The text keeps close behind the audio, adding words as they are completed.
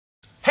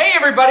Hey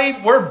everybody,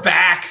 we're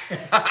back.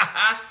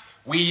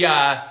 we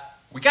got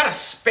a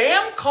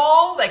spam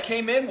call that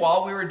came in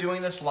while we were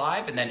doing this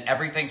live, and then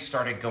everything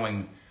started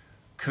going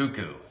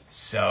cuckoo.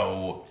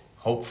 So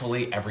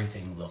hopefully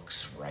everything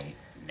looks right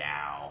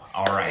now.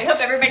 All right. I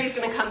hope everybody's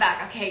gonna come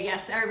back. Okay,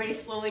 yes,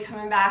 everybody's slowly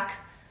coming back.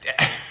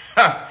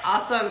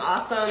 Awesome.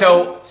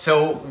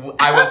 So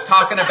I was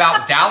talking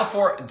about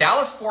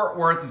Dallas-Fort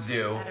Worth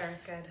Zoo.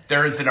 Good.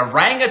 There's an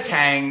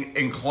orangutan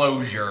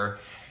enclosure.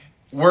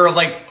 We're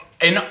like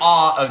in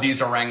awe of these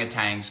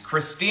orangutans.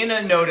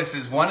 Christina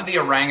notices one of the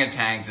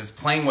orangutans is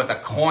playing with a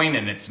coin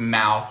in its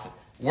mouth.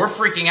 We're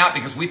freaking out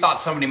because we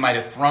thought somebody might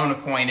have thrown a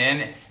coin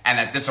in and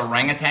that this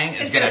orangutan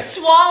is going to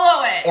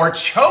swallow it. Or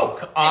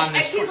choke on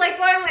this. And she's like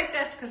going like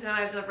this because now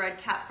I have the red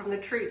cat from the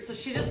treat. So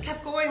she just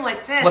kept going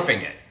like this.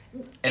 Flipping it.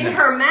 In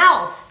her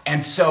mouth.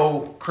 And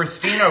so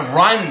Christina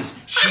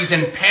runs. She's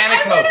in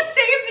panic mode. I'm going to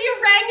save the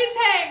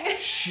orangutan.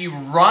 She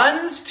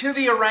runs to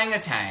the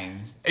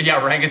orangutan.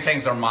 Yeah,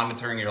 orangutans are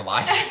monitoring your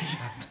life,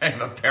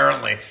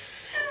 apparently.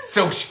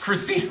 So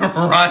Christina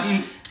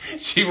runs.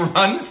 She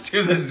runs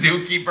to the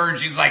zookeeper and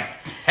she's like,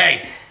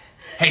 hey,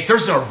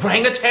 there's an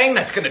orangutan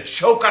that's going to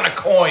choke on a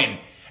coin.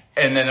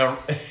 And then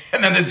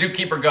the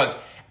zookeeper goes,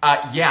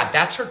 yeah,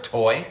 that's her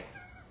toy.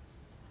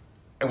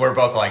 And we're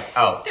both like,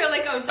 oh. They're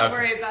like, oh, don't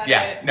worry about it.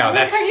 Yeah, no,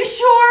 that's... Like, are you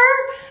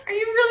sure? Are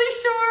you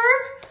really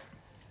sure?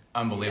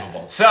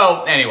 Unbelievable. Yeah.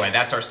 So anyway,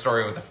 that's our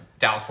story with the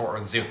Dallas-Fort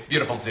Worth Zoo.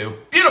 Beautiful zoo.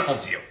 Beautiful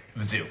zoo.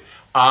 The zoo.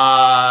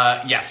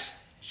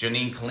 Yes.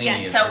 Jeanine Colini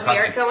is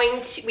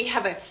requesting. We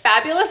have a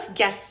fabulous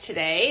guest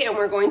today, and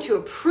we're going to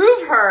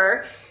approve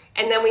her.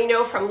 And then we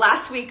know from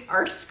last week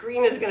our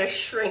screen is going to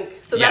shrink.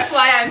 So that's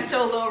why I'm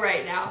so low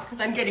right now, because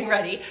I'm getting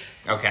ready.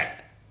 Okay.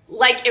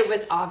 Like it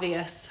was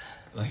obvious.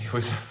 Like it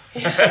was...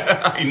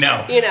 I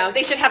know. You know,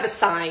 they should have a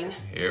sign.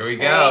 Here we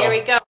go. Here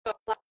we go.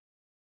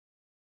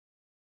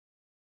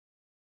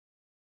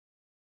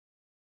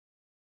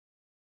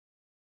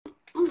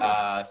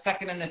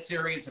 Second in a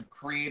series of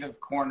Creative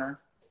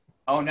Corner.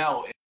 Oh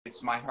no,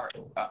 it's my heart.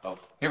 Uh-oh.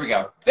 Here we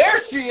go. There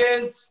she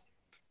is.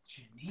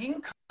 Jeanine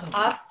Colini.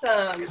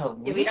 Awesome.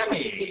 Colini. We don't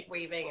have to keep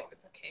waving.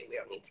 It's okay. We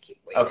don't need to keep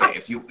waving.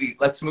 Okay,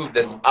 let's move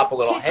this up a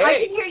little. Hey,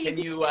 I can hear you. Can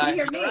you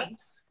hear me?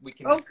 Us? We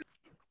can. Oh,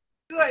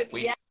 good.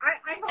 Yeah.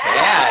 I hope.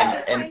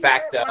 Yeah, and in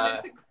fact,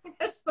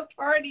 the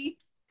party.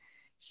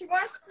 She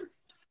wants to.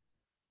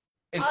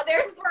 Oh,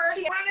 there's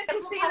Birdie. She wanted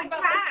to see the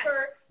cat.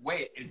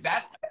 Wait, is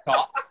that a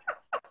thought?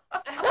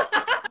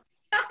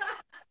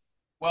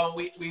 Well,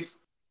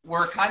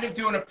 we're kind of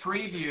doing a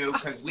preview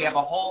because we have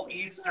a whole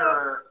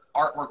Easter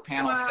artwork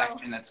panel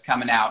section that's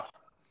coming out.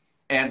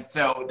 And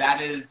so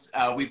that is,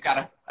 we've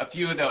got a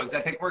few of those. I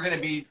think we're going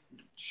to be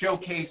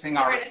showcasing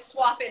we're going to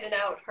swap in and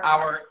out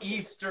our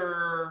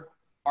Easter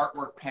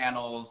artwork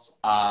panels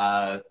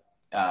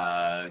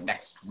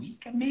next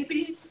week,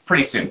 maybe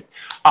pretty soon.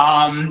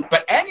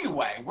 But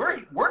anyway,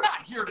 we're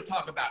not here to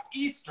talk about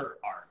Easter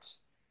art.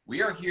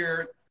 We are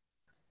here.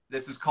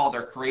 This is called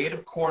our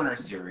Creative Corner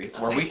series,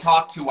 where we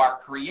talk to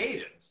our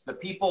creatives, the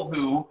people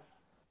who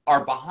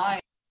are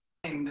behind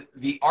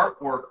the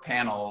artwork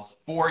panels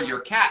for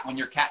your cat when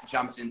your cat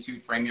jumps into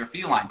Frame Your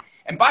Feline.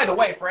 And by the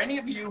way, for any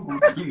of you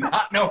who do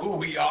not know who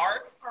we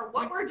are or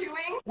what we're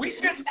doing, we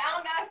should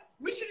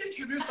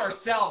introduce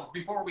ourselves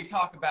before we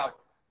talk about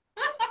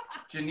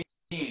Jeanine.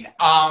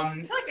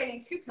 I feel like I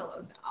need two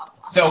pillows now.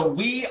 So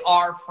we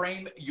are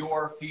Frame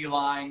Your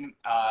Feline.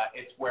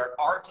 It's where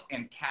art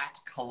and cat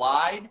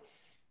collide.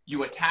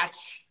 You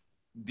attach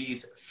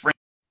these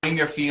Frame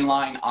Your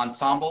Feline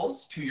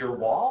ensembles to your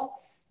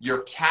wall. Your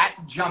cat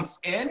jumps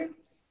in.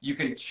 You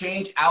can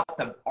change out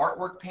the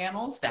artwork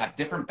panels to have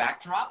different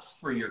backdrops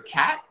for your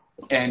cat.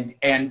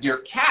 And your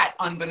cat,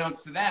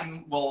 unbeknownst to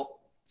them, will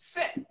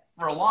sit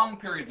for long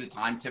periods of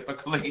time,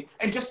 typically,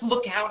 and just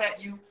look out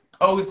at you,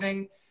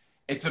 posing.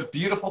 It's a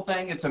beautiful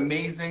thing. It's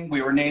amazing.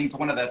 We were named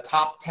one of the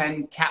top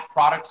 10 cat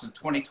products of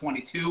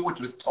 2022, which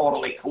was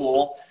totally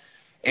cool.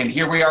 And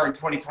here we are in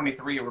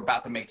 2023. We're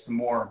about to make some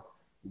more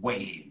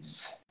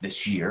waves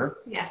this year.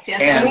 Yes.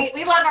 And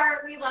we love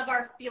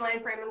our feline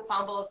frame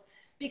ensembles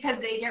because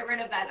they get rid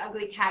of that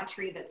ugly cat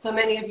tree that so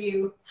many of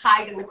you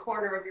hide in the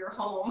corner of your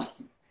home.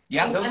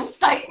 Yeah, those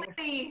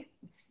unsightly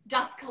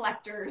dust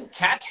collectors.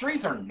 Cat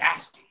trees are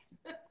nasty.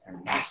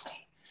 They're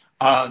nasty.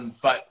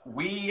 But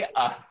we,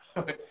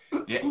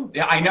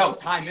 yeah, I know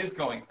time is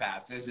going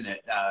fast, isn't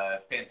it?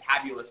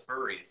 Fantabulous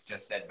Furries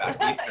just said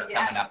about Easter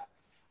coming up.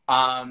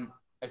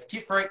 I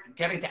keep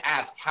forgetting to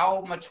ask,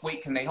 how much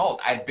weight can they hold?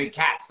 I have big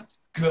cats.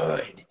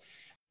 Good.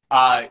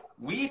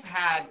 We've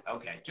had,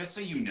 just so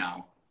you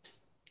know,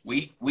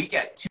 we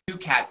get 2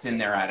 cats in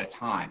there at a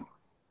time.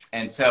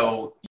 And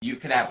so you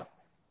could have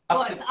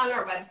it's on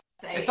our website.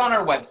 It's on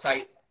our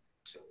website.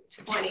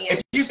 20-ish.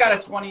 If you've got a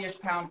 20-ish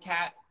pound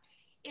cat.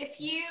 If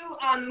you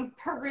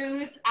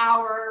peruse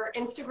our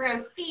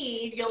Instagram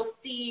feed, you'll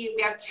see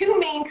we have 2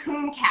 Maine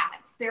Coon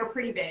cats. They're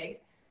pretty big.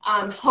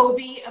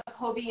 Hobie of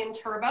Hobie and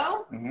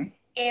Turbo. Mm-hmm.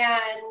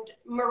 And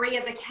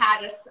Maria the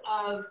Caddis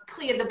of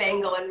Clea the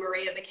Bengal and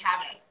Maria the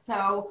Caddis.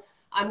 So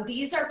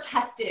These are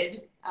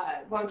tested.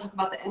 Want to talk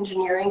about the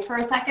engineering for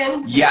a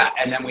second? Yeah,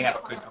 and then we have a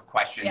quick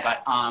question. Yeah.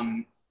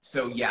 But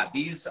so yeah,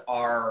 these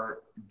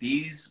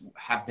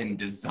have been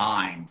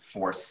designed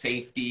for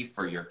safety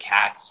for your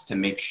cats to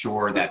make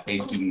sure that they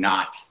do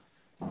not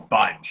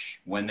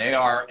budge. When they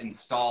are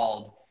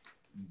installed,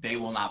 they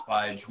will not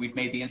budge. We've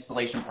made the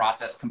installation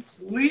process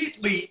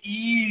completely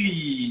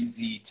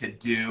easy to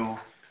do.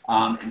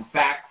 In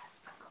fact,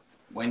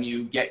 when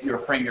you get your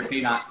Frame Your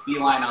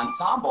Feline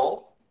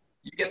ensemble,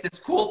 you get this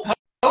cool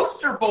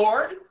poster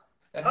board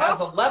that has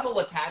a level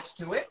attached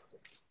to it.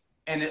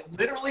 And it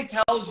literally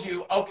tells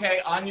you, okay,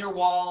 on your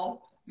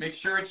wall, make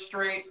sure it's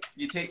straight.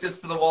 You take this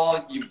to the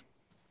wall,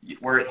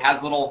 where it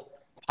has little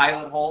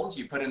pilot holes.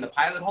 You put in the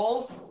pilot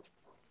holes,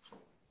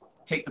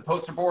 take the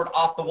poster board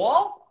off the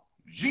wall,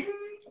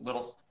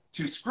 little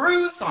 2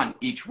 screws on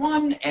each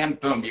one, and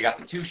boom, you got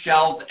the 2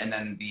 shelves, and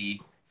then the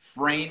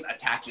frame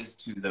attaches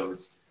to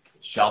those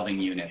shelving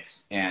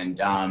units.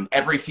 And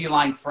every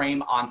feline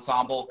frame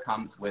ensemble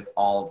comes with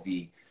all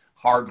the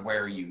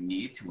hardware you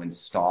need to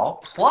install,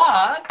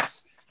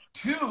 plus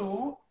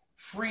 2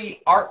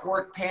 free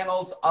artwork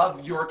panels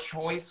of your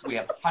choice. We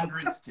have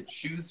hundreds to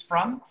choose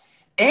from.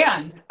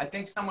 And I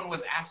think someone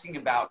was asking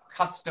about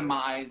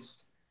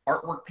customized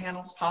artwork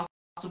panels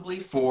possibly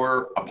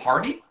for a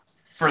party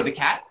for the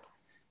cat.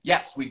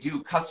 Yes, we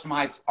do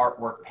customized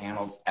artwork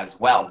panels as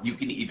well. You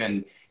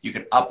can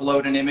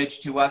upload an image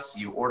to us.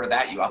 You order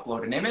that, you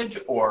upload an image,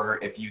 or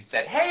if you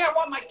said, hey, I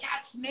want my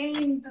cat's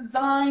name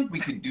designed, we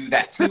could do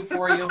that too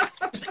for you.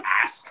 Just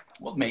ask,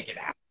 we'll make it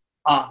happen.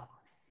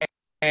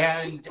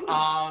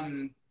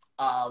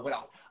 What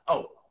else?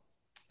 Oh,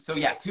 so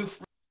yeah, 2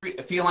 free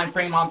feline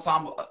frame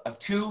ensemble of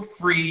 2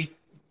 free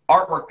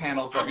artwork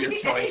panels of your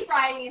choice. I think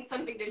Brian needs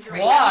something to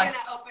drink. I'm going to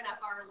open up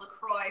our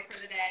LaCroix for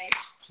the day.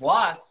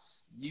 Plus,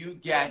 you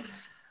get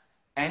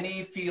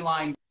any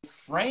feline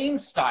frame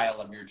style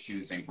of your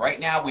choosing. Right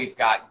now, we've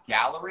got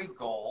Gallery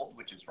Gold,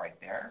 which is right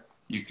there.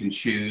 You can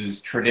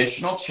choose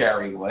traditional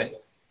cherry wood.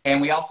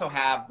 And we also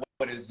have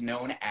what is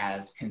known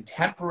as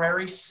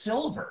contemporary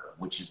silver,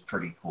 which is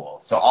pretty cool.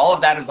 So all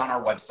of that is on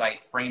our website,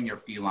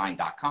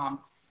 frameyourfeline.com,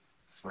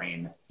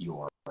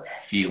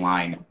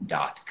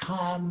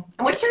 frameyourfeline.com.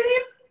 And what's your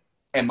name?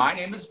 And my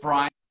name is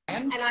Brian.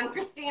 And I'm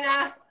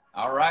Christina.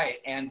 All right.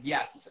 And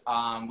yes,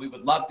 we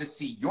would love to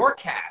see your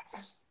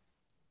cats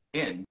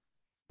in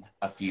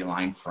a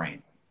feline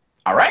frame.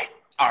 All right?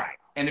 All right.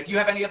 And if you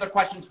have any other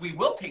questions, we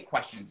will take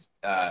questions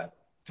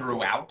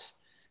throughout.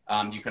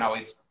 You can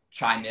always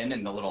chime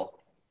in the little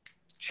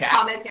chat.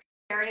 Comment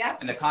area.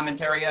 In the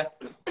comment area.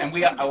 And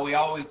we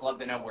always love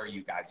to know where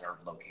you guys are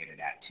located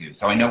at, too.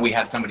 So I know we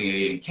had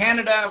somebody in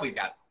Canada. We've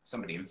got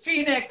somebody in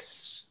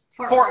Phoenix,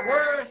 Fort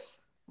Worth.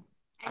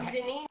 And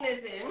Jeanine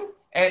is in.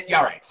 And, yeah,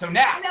 all right. So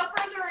now,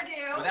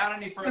 without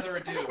any further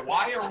ado,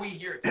 why are we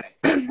here today?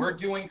 We're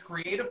doing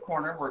Creative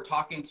Corner. We're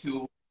talking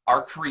to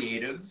our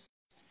creatives.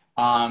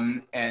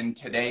 And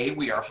today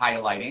we are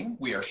highlighting,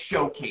 we are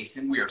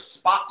showcasing, we are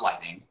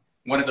spotlighting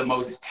one of the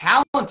most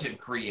talented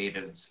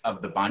creatives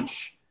of the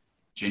bunch,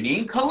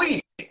 Jeanine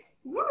Colini.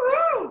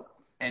 Woo-hoo!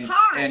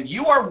 Hi. And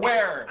you are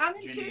where, I'm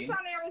in Jeanine?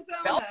 Tucson,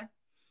 Arizona.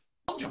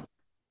 Belgium.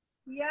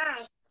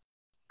 Yes.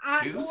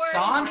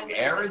 Tucson,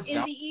 Arizona.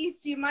 In the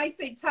East, you might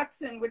say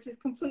Tucson, which is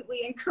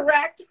completely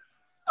incorrect.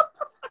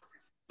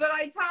 But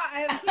I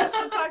had a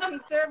teacher talk to a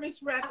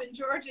service rep in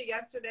Georgia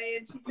yesterday,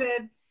 and she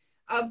said,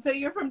 so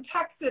you're from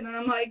Tucson? And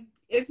I'm like,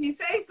 if you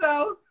say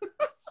so.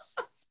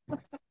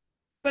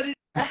 But it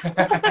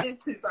is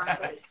Tucson.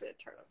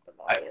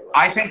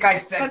 I think I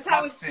said That's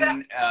how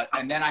Tucson,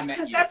 and then I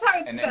meant you. That's how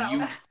it's and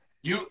spelled. then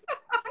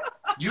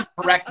you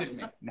corrected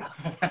me. No.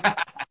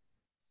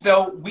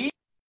 So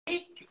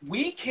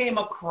we came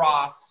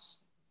across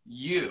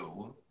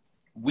you.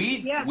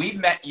 We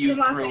met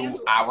you through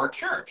our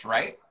church,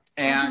 right?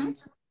 And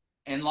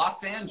in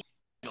Los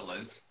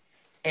Angeles,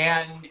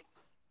 and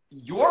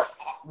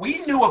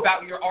we knew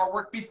about your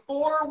artwork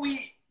before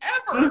we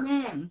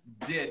ever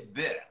did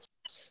this.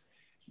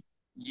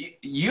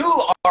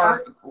 You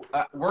are.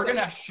 We're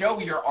gonna show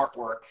your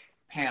artwork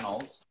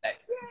panels. That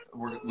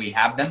we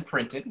have them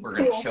printed. We're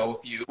gonna show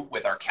a few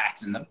with our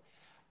cats in them.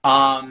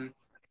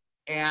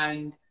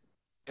 And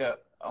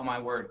oh my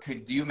word!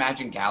 Do you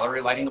imagine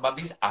gallery lighting above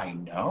these? I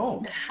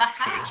know.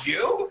 Could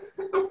you?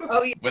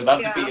 Oh, yeah. We'd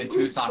love to be in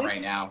Tucson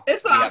right now.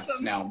 It's we awesome. have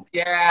snow.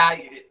 Yeah,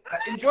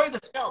 enjoy the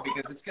snow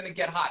because it's going to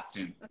get hot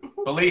soon.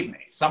 Believe me,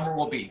 summer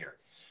will be here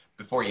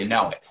before you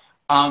know it.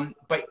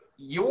 But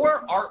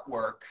your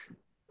artwork,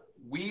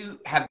 we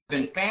have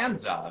been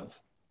fans of,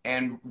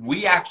 and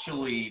we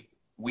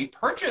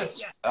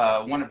purchased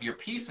one of your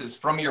pieces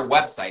from your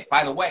website.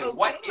 By the way,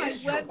 what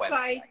is your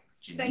website?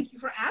 Jeanine? Thank you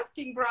for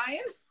asking,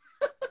 Brian.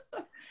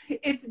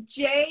 It's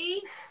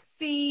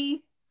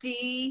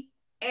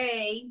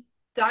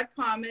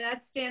jcda.com, and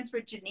that stands for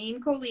Jeanine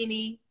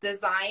Colini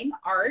Design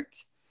Art.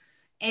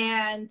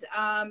 And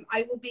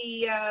I will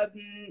be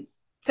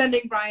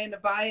sending Brian a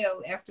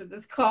bio after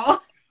this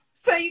call,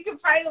 so you can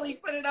finally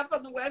put it up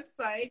on the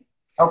website.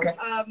 Okay.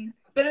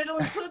 But it'll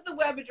include the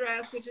web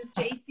address, which is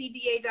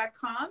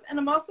jcda.com. And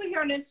I'm also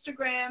here on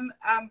Instagram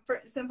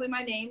for simply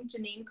my name,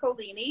 Jeanine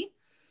Colini.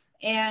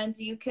 And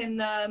you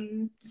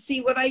can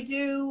see what I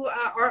do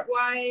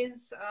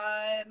art-wise.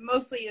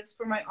 Mostly it's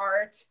for my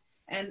art.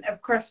 And,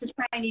 of course, for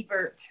Tiny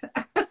Bert.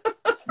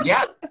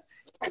 Yeah.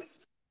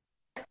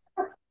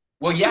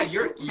 Well, yeah,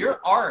 your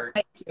art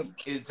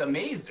is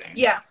amazing.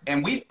 Yes.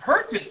 And we've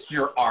purchased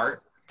your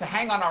art to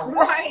hang on our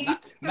wall.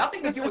 Right.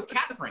 Nothing to do with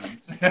cat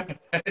frames.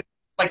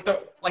 like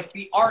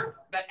the art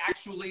that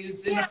actually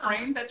is in a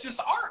frame, that's just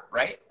art,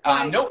 right?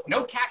 Right.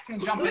 No cat can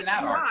jump in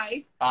that art.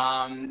 Right.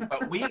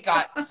 But we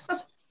got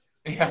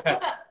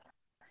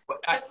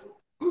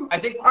I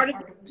think Art of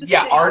the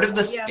yeah, State. Art of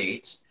the Yes.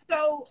 State.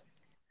 So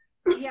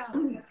yeah.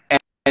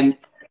 And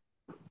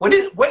what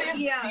is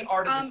Yes. the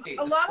Art of the State?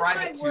 A lot of Describe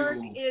my it to... work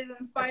is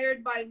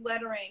inspired by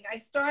lettering. I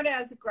started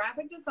as a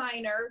graphic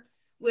designer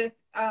with,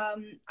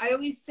 I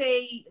always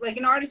say, like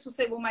an artist will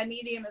say, well, my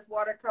medium is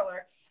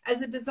watercolor.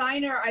 As a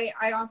designer,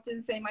 I often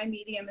say my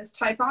medium is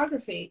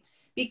typography,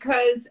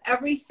 because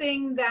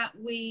everything that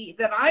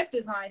I've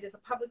designed as a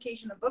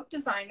publication and book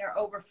designer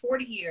over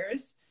 40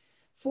 years,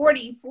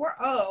 40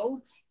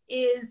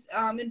 is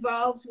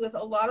involved with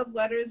a lot of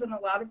letters and a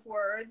lot of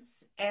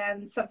words,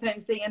 and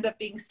sometimes they end up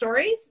being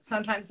stories,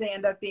 sometimes they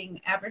end up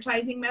being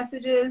advertising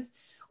messages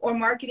or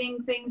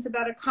marketing things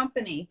about a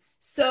company.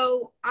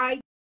 So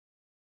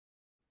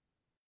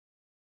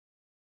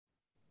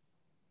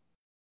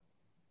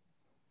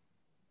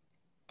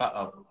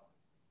Uh-oh.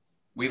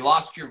 We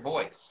lost your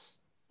voice.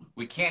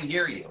 We can't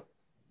hear you.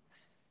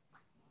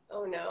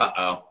 Oh, no.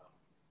 Uh-oh.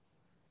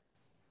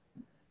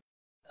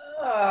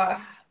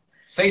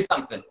 Say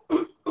something.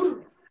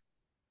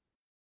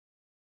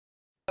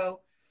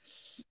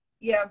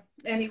 Yeah,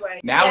 anyway.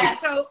 Now Yeah.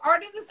 So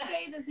Art of the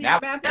State is a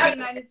map of the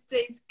United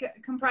States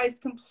comprised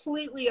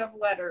completely of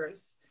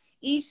letters.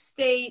 Each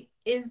state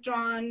is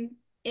drawn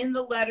in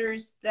the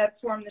letters that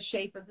form the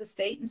shape of the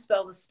state and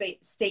spell the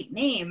state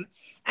name.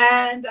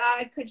 And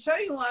I could show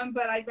you one,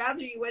 but I'd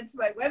rather you went to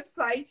my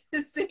website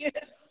to see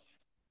it.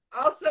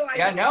 Also,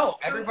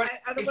 everybody.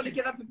 I don't want to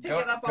get up and pick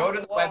it up go off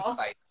to the the wall.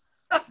 website.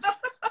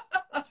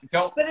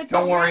 But it's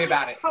don't a worry really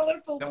about it.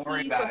 Colorful Don't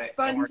worry piece, about a it.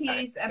 fun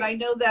piece, and I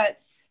know that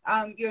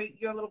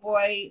your little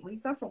boy, at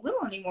least not so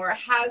little anymore,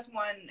 has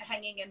one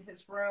hanging in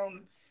his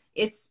room.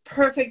 It's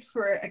perfect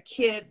for a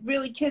kid,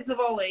 really kids of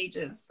all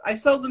ages. I've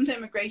sold them to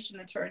immigration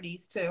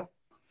attorneys too,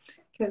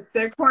 because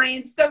their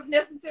clients don't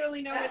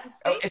necessarily know where the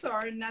states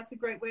are, and that's a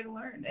great way to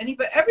learn.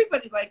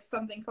 Everybody likes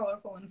something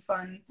colorful and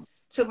fun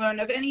to learn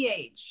of any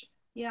age.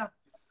 Yeah.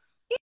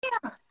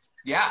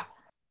 Yeah.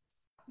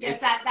 Yes,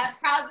 that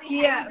proudly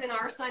hangs in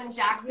our son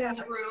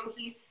Jackson's room.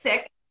 He's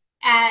sick,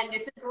 and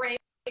it's a great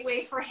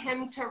way for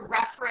him to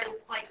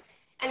reference, like,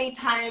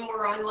 anytime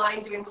we're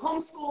online doing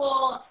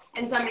homeschool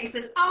and somebody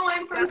says, oh,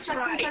 I'm from such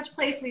and such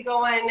place, we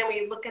go in and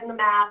we look in the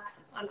map.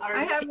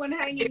 I have one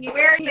hanging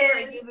where here. it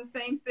is. I do the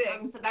same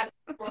thing. So that's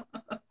cool.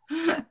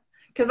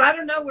 Because I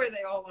don't know where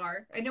they all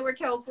are. I know where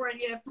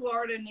California,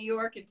 Florida, New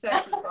York, and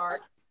Texas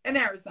are, and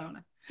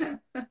Arizona.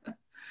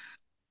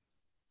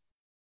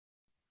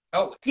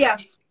 Oh,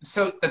 yes.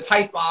 So the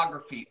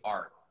typography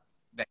art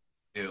that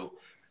you do,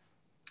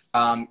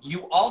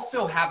 you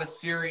also have a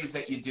series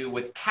that you do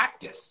with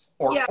cactus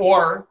or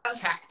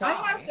cacti.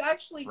 I have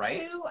actually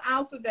 2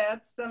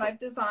 alphabets that I've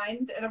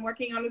designed, and I'm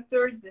working on a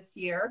 3rd this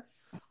year.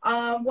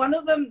 One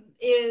of them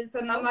is,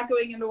 and I'm not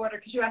going into order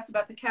because you asked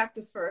about the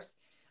cactus first,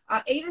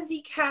 A to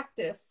Z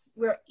cactus,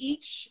 where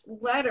each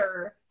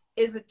letter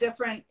is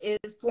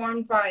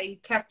formed by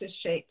cactus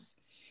shapes.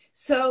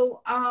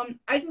 So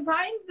I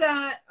designed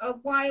that a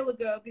while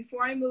ago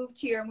before I moved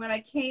here. And when I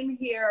came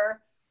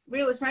here,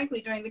 really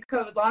frankly, during the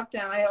COVID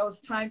lockdown, I had all this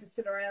time to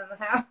sit around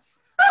the house.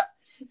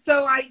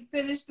 So I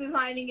finished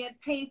designing it,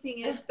 painting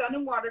it. It's done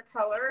in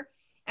watercolor,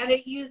 and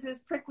it uses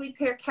prickly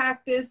pear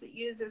cactus. It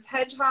uses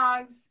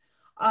hedgehogs,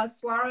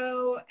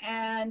 swallow,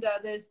 and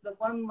there's the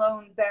one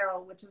lone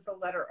barrel, which is the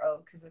letter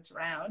O because it's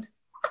round.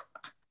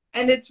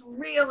 And it's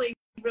really,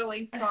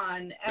 really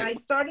fun. And I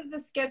started the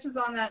sketches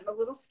on that in a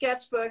little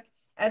sketchbook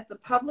at the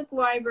public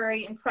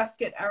library in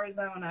Prescott,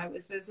 Arizona. I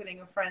was visiting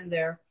a friend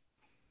there.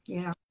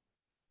 Yeah.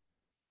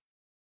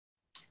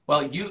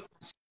 Well,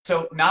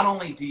 so not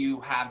only do you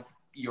have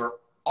your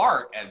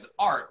art as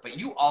art, but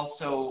you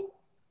also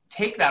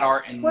take that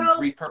art and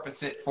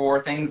repurpose it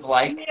for things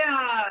like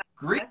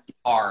greeting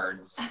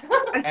cards.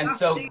 And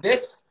so it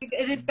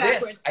is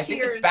backwards. I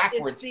think it's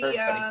backwards.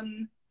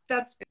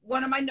 That's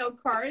one of my note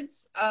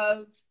cards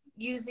of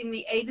using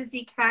the A to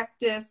Z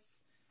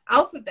cactus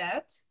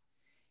alphabet.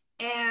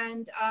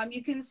 And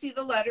you can see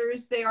the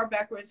letters. They are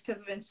backwards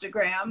because of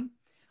Instagram.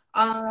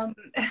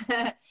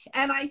 And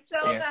I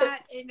sell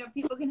that,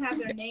 people can have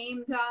their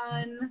name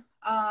done.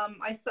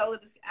 I sell it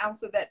as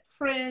alphabet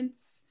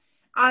prints.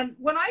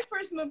 When I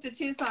first moved to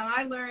Tucson,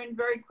 I learned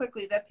very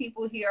quickly that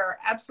people here are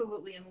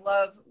absolutely in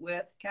love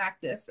with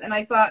cactus. And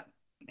I thought,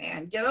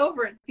 man, get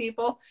over it,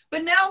 people.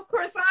 But now, of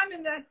course, I'm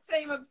in that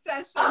same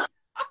obsession.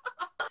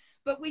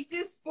 But we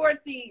do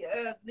sport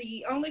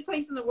the only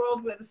place in the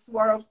world where the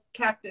saguaro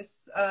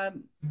cactus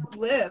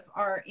live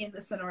are in the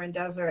Sonoran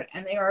Desert,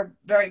 and they are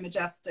very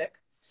majestic.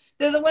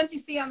 They're the ones you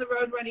see on the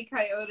Roadrunner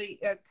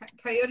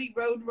Coyote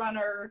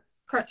Roadrunner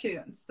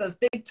cartoons. Those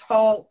big,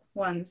 tall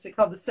ones. They're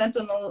called the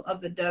Sentinel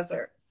of the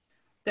Desert.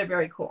 They're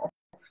very cool.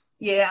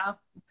 Yeah.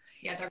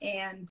 Yeah.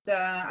 And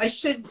I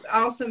should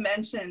also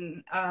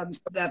mention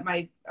that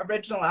my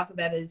original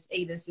alphabet is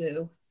A to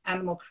Zoo,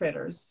 animal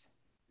critters.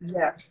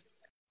 Yes.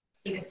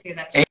 A to Zoo,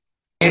 that's right.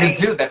 A to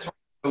Zoo, that's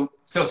right.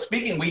 So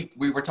speaking,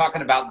 we were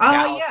talking about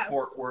Dallas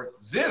Fort Worth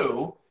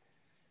Zoo.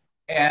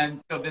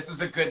 And so this is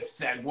a good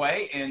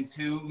segue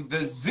into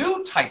the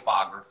zoo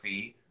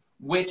typography,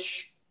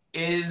 which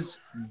is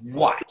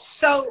what?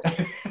 So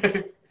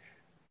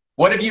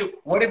what have you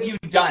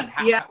done?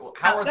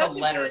 How are the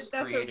letters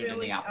created in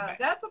the alphabet?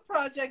 That's a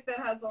project that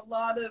has a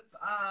lot of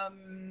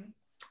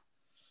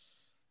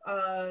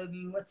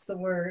what's the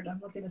word? I'm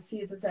looking to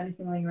see if there's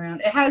anything laying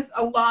around. It has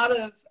a lot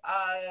of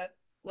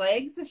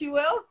legs, if you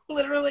will,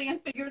 literally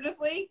and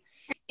figuratively.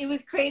 It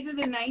was created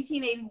in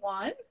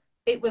 1981.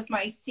 It was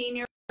my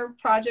senior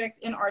project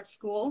in art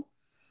school,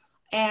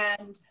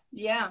 and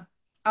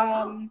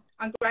on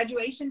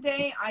graduation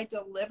day I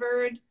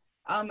delivered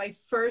my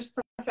first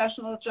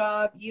professional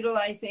job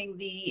utilizing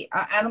the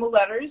animal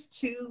letters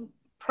to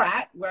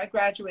Pratt, where I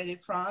graduated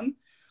from,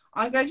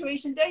 on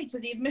graduation day to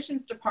the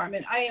admissions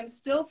department. I am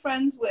still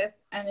friends with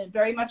and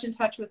very much in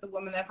touch with the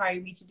woman that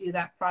hired me to do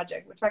that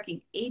project. We're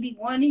talking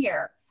 81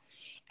 here.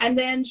 And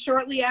then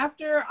shortly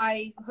after,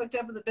 I hooked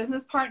up with a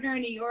business partner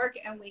in New York,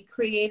 and we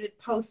created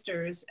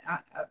posters,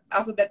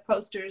 alphabet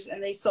posters,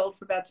 and they sold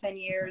for about 10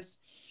 years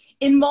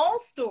in mall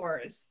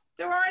stores.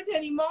 There aren't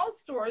any mall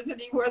stores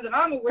anywhere that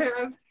I'm aware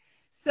of.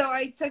 So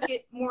I took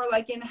it more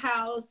like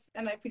in-house,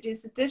 and I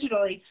produced it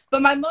digitally.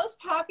 But my most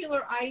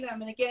popular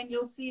item, and again,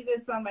 you'll see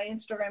this on my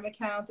Instagram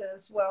account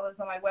as well as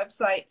on my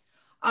website,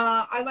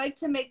 I like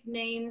to make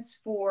names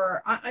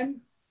for,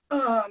 I'm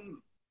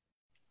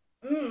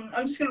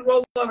just going to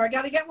roll over. I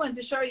got to get one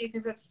to show you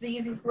because it's the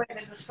easiest way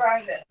to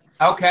describe it.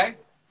 Okay.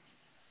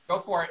 Go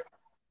for it.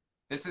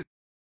 This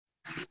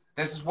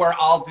is where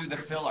I'll do the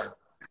filler.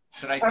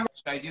 Should I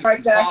do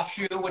some soft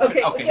shoe?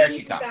 Okay, here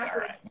she comes. All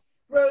right.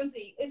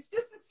 Rosie. It's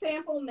just a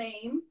sample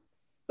name,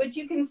 but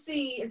you can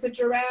see it's a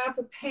giraffe,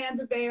 a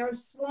panda bear, a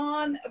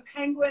swan, a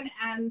penguin,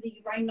 and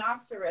the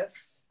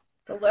rhinoceros.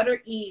 The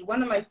letter E,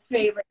 one of my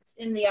favorites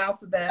in the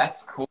alphabet.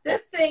 That's cool.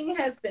 This thing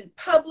has been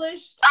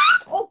published.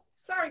 Oh,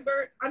 sorry,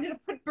 Bert. I'm going to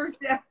put Bert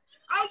down.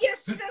 Oh,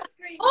 yes, she does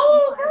scream.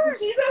 Oh, Bert.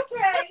 She's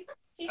okay.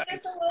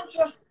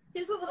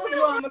 She's a little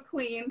drama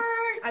queen.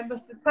 I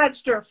must have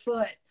touched her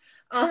foot.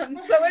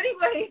 So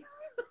anyway.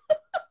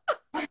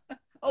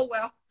 Oh,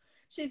 well,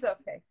 she's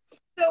okay.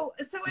 So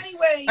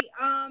anyway,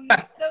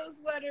 those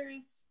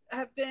letters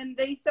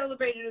they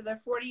celebrated their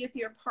 40th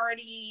year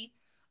party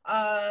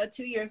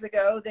 2 years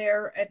ago.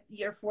 They're at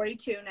year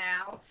 42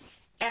 now.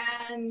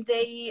 And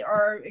they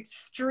are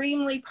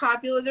extremely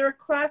popular. They're a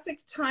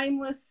classic,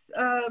 timeless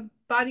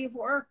body of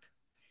work.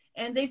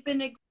 And they've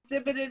been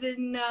exhibited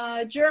in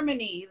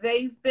Germany.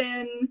 They've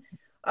been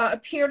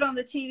appeared on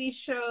the TV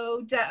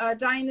show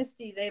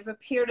Dynasty. They've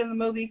appeared in the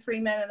movie Three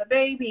Men and a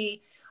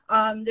Baby.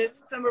 There's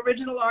some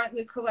original art in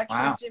the collection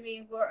of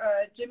Jimmy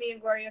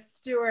and Gloria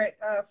Stewart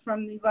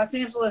from the Los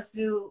Angeles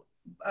Zoo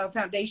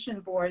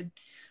Foundation Board.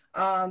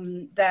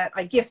 That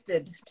I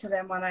gifted to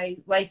them when I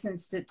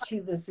licensed it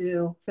to the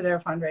zoo for their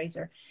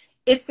fundraiser.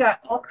 It's got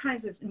all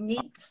kinds of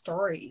neat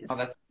stories. Oh,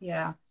 that's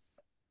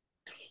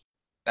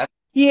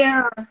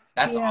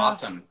That's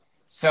awesome.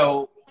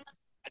 So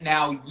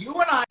now you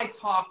and I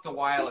talked a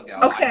while ago.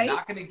 Okay. I'm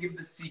not going to give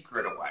the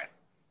secret away,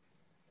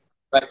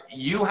 but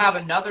you have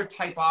another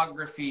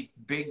typography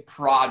big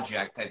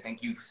project. I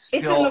think you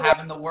still have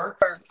in the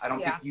works. I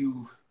don't think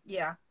you've.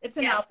 Yeah, it's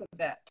an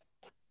alphabet.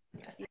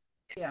 Yes.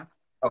 Yeah.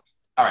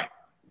 All right.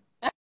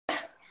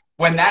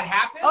 When that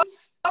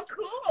happens,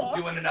 cool.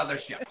 we're doing another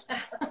show.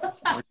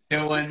 We're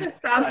doing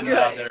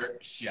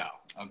show.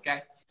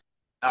 Okay.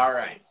 All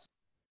right.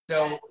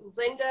 So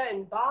Linda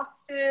in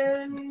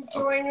Boston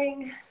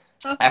joining.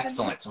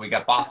 Excellent. So we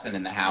got Boston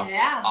in the house.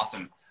 Yeah.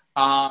 Awesome.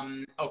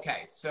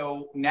 Okay.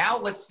 So now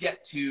let's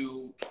get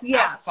to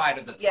outside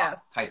of the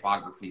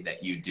typography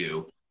that you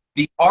do,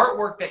 the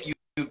artwork that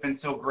you've been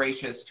so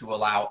gracious to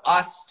allow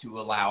us to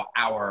allow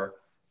our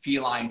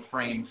Feline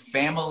Frame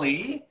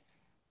family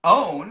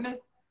own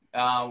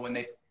when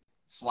they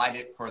slide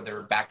it for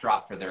their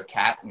backdrop for their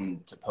cat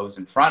and to pose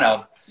in front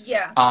of.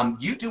 Yes.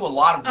 You do a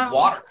lot of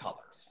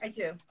watercolors. I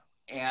do.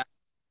 And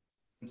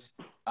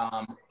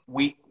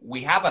we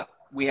have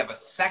a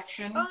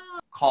section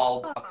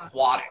called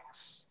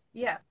aquatics.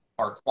 Yeah.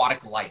 Or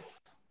aquatic life.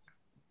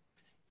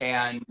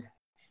 And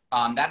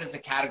that is a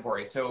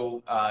category.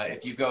 So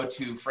if you go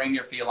to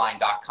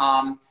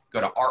frameyourfeline.com,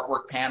 go to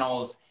artwork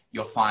panels,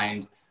 you'll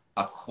find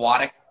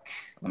aquatic,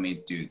 let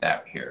me do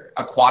that here,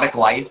 aquatic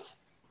life.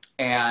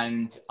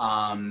 And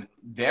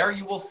there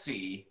you will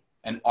see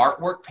an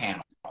artwork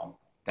panel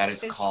that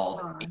is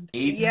called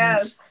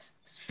Aiden's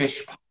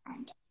Fish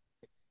Pond.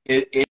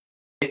 It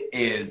it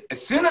is,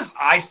 as soon as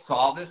I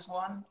saw this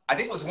one, I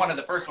think it was one of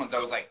the first ones, I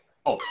was like,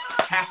 oh,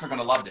 cats are going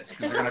to love this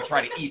because they're going to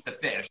try to eat the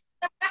fish.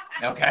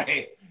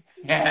 Okay.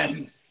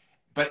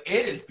 But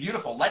it is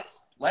beautiful.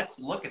 Let's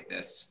look at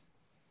this.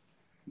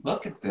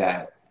 Look at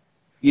that.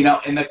 You know,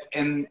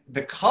 and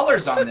the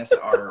colors on this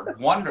are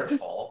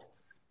wonderful.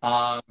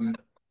 And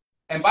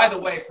by the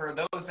way, for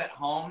those at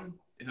home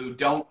who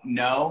don't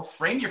know,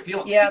 frame your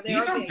feelings. Yeah,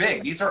 these are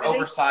big. These are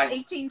oversized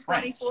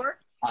 1824.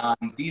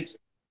 These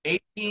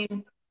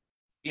 18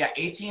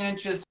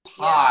 inches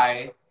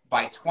high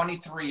by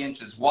 23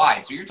 inches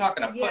wide. So you're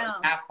talking a foot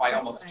and a half by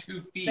almost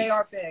 2 feet. They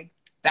are big.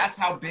 That's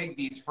how big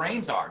these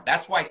frames are.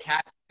 That's why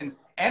cats can,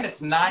 and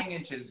it's 9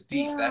 inches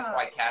deep. Yeah. That's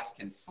why cats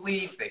can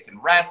sleep, they can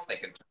rest, they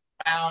can turn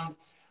around.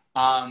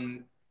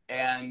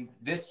 And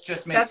this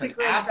just makes an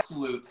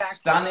absolute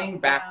stunning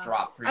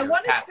backdrop for your cat. I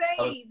want to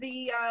say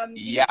the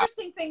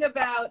interesting thing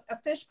about a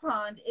fish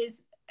pond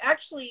is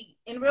actually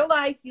in real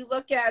life, you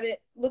look at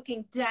it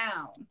looking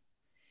down.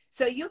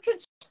 So you can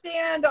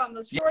stand on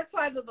the short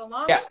side or the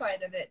long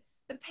side of it.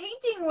 The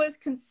painting was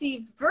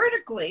conceived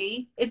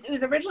vertically. It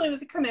was originally a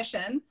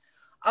commission.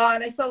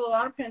 And I sell a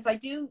lot of prints. I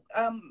do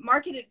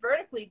market it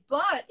vertically,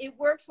 but it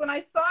works. When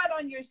I saw it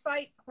on your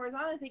site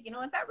horizontally, I think, you know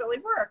what, that really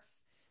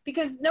works.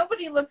 Because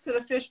nobody looks at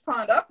a fish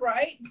pond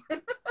upright,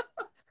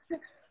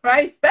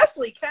 right?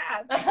 Especially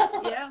cats.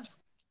 Yeah.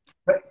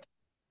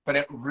 But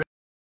it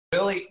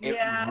really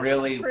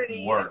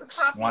works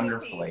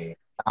wonderfully.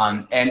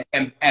 And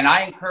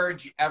I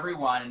encourage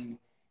everyone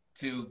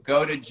to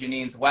go to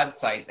Jeanine's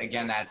website.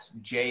 Again, that's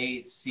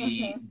jcda.com.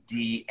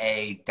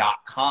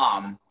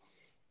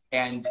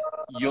 And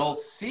you'll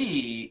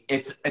see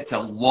it's a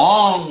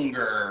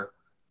longer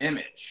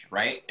image,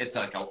 right? It's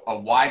like a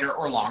wider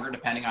or longer,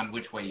 depending on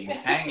which way you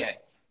hang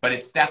it. But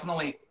it's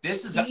definitely,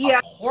 this is a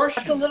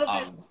portion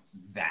of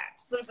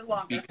that. A little bit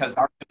longer. Because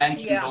our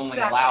dimensions only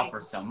allow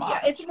for so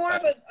much. Yeah, it's more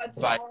of a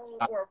tall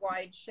or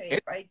wide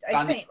shape. I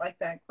paint like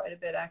that quite a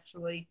bit,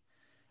 actually.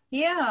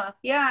 Yeah,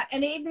 yeah.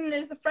 And Aiden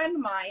is a friend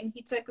of mine.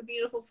 He took a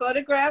beautiful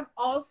photograph.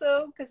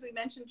 Also, because we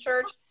mentioned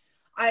church,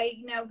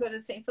 I now go to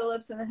St.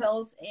 Philip's in the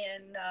Hills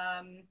in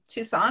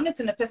Tucson.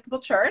 It's an Episcopal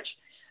church.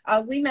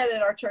 We met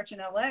at our church in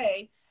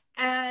LA,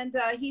 and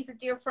he's a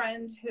dear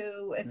friend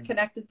who is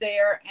connected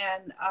there,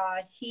 and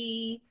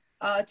he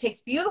takes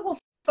beautiful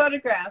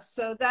photographs.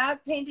 So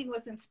that painting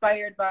was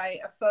inspired by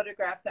a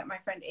photograph that my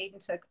friend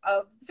Aiden took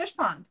of the fish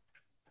pond.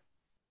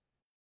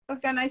 It's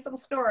got a nice little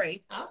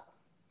story.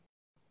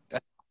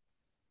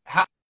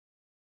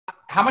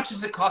 How much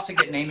does it cost to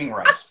get naming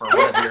rights for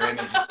one of your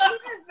images?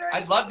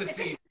 I'd love to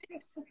see.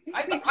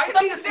 I'd like to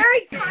see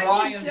very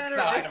Brian's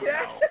side of it.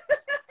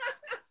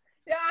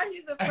 Yeah,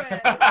 he's a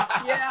friend.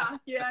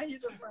 Yeah,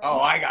 he's a friend.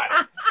 Oh, I got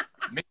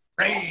it.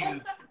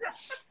 Rain.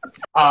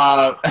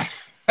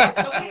 We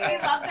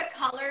love the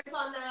colors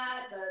on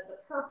that. The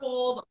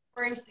purple, the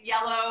orange, the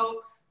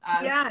yellow.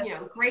 Yes. You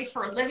know, great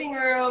for a living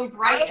room,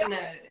 bright in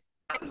a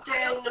kitchen.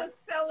 I also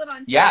sell it on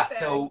tote yeah, bags.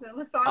 so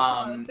tote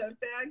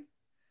bag.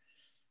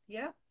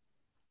 Yeah.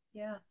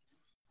 Yeah.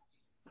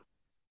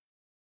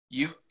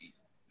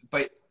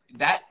 But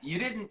that you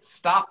didn't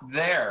stop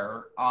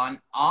there. On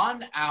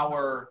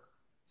our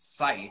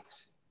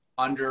site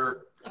in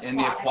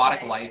the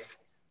aquatic life,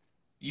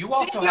 you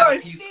also have a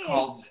piece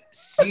called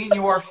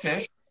Senior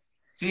Fish.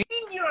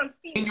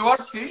 Senior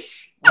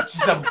Fish, which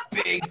is a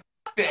big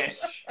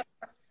fish.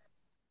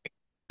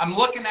 I'm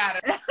looking at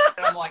it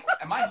and I'm like,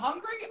 am I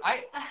hungry?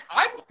 I'm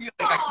feeling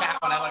like a cat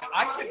when I look.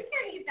 You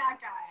can't eat that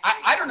guy.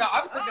 I don't know.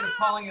 I was thinking of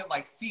calling it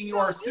like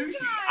Senior Sushi.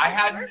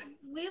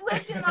 We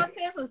lived in Los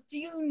Angeles. Do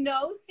you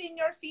know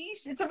Senior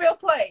Fish? It's a real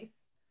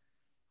place.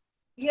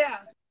 Yeah.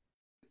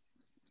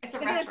 It's a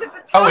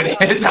restaurant.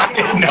 It is? I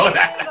didn't know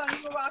that. On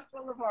Eagle Rock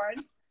Boulevard.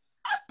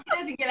 He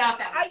doesn't get out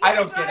that much. I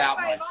don't get out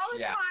much. All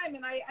the time,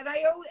 and I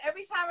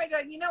every time I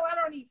drive, I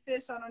don't eat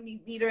fish. I don't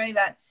eat meat or any of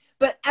that.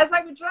 But as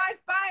I would drive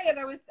by it,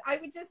 I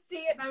would just see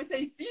it, and I would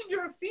say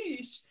Senior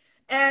Fish.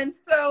 And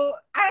so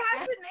I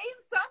had to name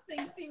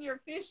something Senior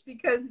Fish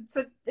because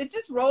it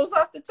just rolls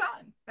off the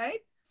tongue,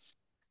 right?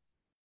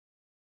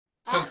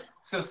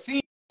 So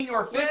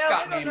Senior Fish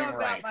got naming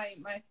rights.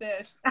 About my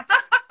fish.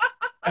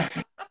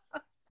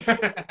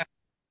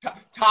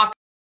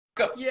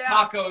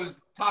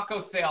 Taco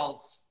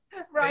sales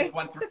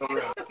went through the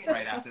roof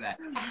right after that.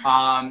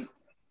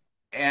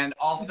 And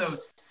also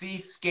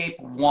Seascape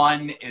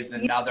 1 is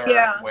another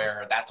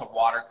where that's a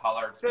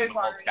watercolor. It's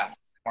beautiful. It's got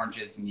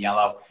oranges and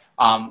yellow.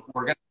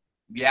 We're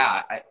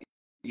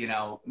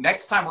gonna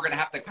next time we're gonna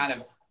have to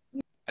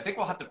I think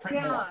we'll have to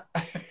print more.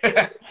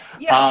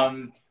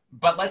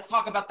 But let's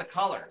talk about the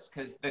colors,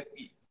 because the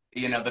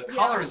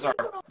colors are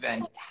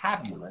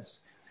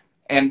fantabulous.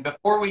 And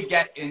before we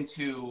get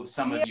into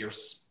some of your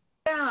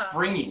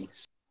springy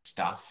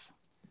stuff,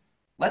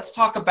 let's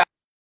talk about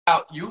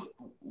you.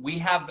 We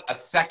have a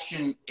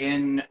section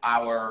in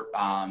our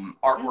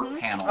artwork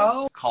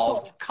panels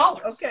called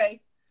colors.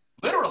 Okay.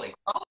 Literally,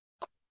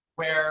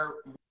 where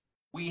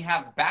we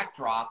have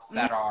backdrops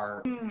that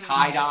are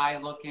tie-dye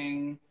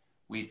looking.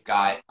 We've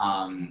got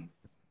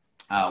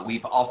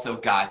We've also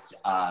got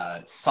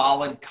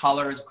solid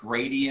colors,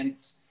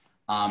 gradients.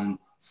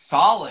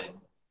 Solid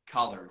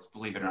colors,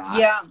 believe it or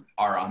not,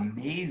 are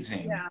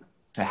amazing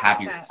to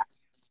have your cat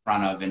in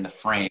front of in the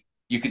frame.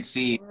 You can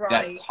see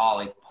that's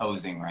Holly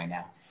posing right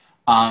now.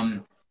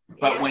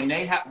 But when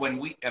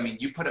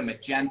you put a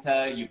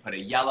magenta, you put a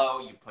yellow,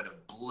 you put a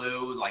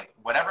blue, like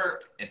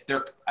whatever. If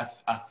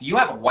you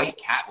have a white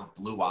cat with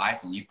blue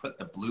eyes and you put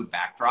the blue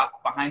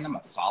backdrop behind them,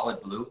 a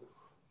solid blue,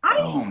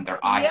 boom,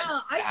 their eyes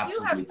just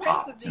absolutely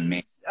pop. It's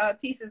amazing. These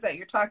pieces that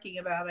you're talking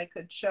about, I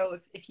could show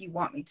if you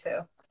want me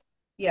to.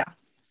 Yeah.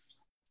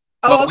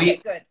 Oh, okay,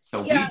 good.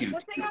 So yeah, we do.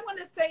 The thing I want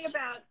to say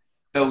about.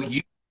 So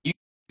you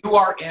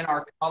are in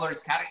our colors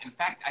category. In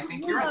fact, I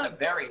think you're at the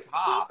very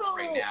top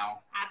right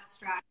now.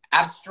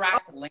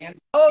 Abstract landscape.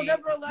 Oh,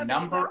 number 11.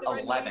 Number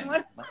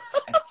 11.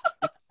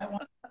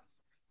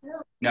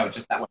 No,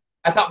 just that one.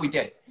 I thought we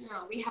did.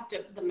 No, we have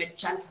the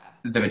magenta.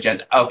 The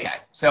magenta.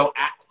 Okay. So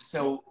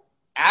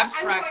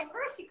abstract.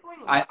 Where is he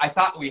going? I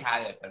thought we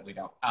had it, but we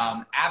don't.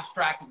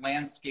 Abstract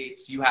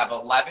landscapes. You have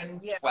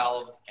 11,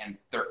 12, and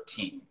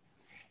 13.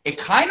 It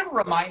kind of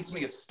reminds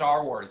me of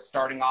Star Wars,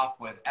 starting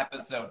off with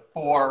episode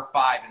 4,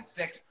 5, and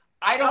 6.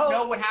 I don't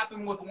know what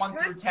happened with 1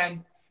 through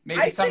 10.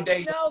 Maybe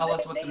someday you'll tell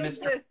us what the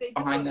mystery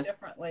behind this.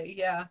 Differently.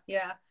 Yeah.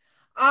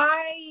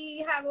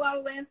 I had a lot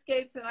of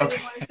landscapes, and I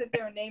didn't want to sit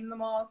there and name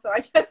them all, so I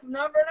just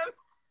numbered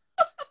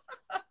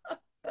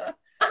them.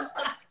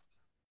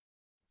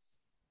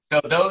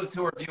 So those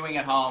who are viewing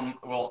at home,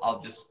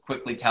 I'll just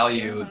quickly tell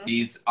you,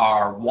 these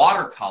are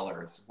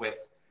watercolors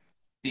with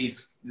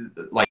these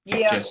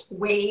just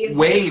waves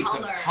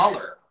of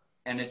color,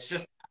 and it's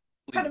just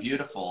absolutely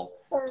beautiful.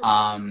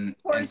 And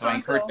so I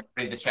encourage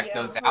everybody to check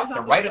those out.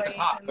 They're right at the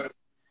top.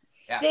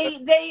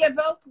 They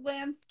evoke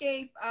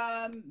landscape,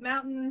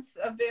 mountains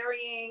of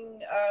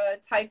varying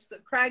types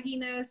of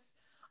cragginess.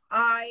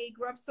 I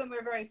grew up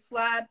somewhere very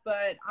flat,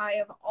 but I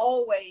have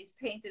always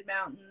painted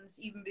mountains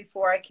even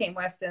before I came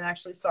west and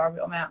actually saw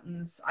real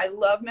mountains. I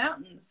love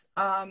mountains.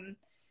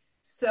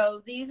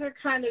 So these are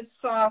kind of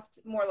soft,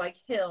 more like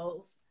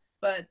hills,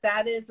 but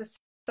that is a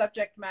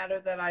subject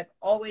matter that I've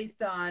always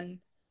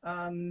done.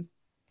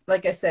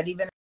 Like I said,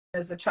 even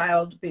as a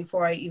child,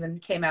 before I even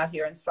came out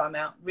here and saw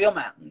real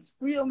mountains.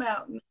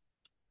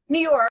 New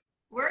York.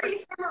 Where are you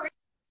from originally?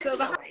 So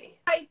the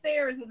height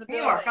there is in the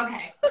building. New York,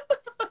 okay.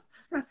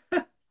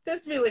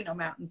 There's really no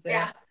mountains there.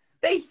 Yeah.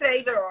 They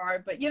say there are,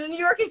 but New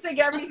Yorkers think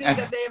everything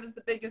that they have is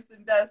the biggest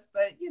and best,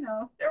 but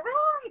they're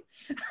wrong.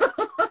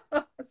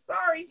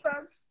 Sorry,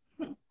 folks.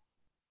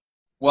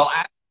 Well,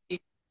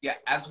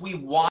 as we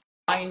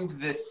wind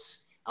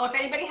this. Oh, if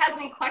anybody has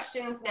any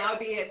questions, now would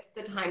be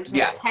the time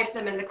to type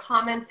them in the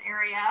comments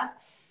area.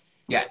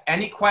 Yeah,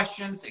 any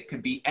questions? It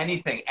could be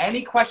anything.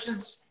 Any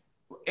questions?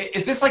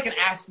 Is this like an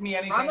Ask Me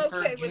Anything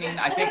for Jeanine?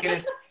 I think it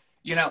is.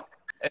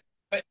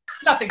 But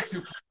nothing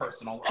too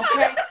personal.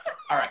 Okay.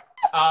 All right.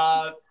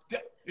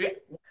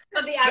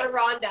 The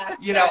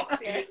Adirondacks.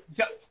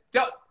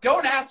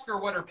 Don't ask her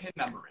what her PIN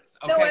number is.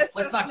 Okay.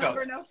 Let's not go.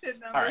 No PIN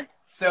number. All right.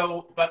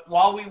 So, but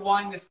while we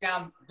wind this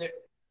down,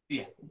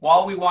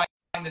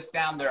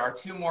 there are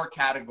 2 more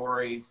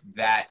categories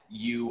that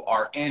you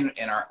are in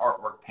our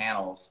artwork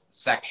panels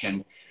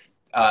section.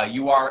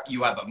 You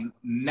have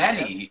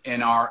many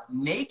in our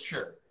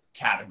nature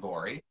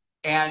category,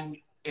 and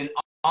in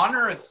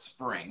honor of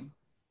spring,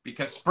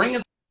 because spring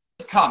is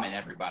coming,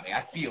 everybody.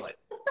 I feel it.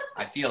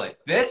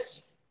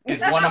 This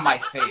is one of my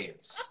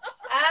faves.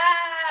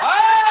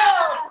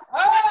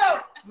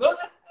 Look!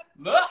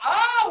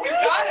 Oh, we got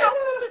it. I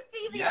wanted to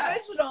see the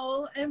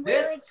original and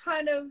where it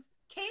kind of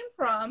came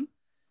from.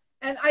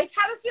 And I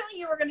had a feeling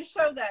you were going to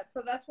show that,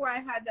 so that's why I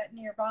had that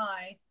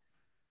nearby.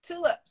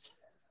 Tulips.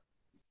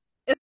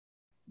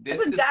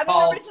 Isn't that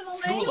called an original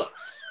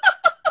Tulips.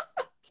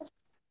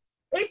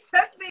 It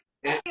took me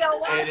a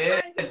while.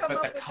 It is,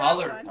 but the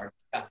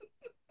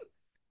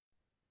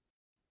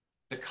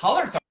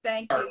colors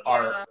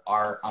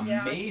are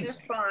amazing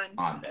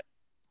on this,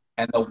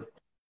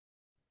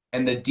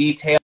 and the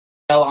detail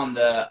on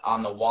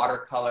the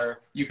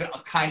watercolor. You can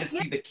kind of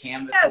see the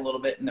canvas a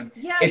little bit, and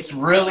it's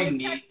really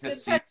neat to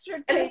see.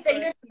 Textured paper,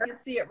 you can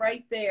see it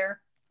right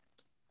there.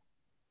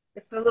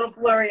 It's a little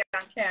blurry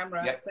on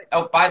camera. Yep.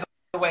 Oh, by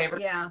the way,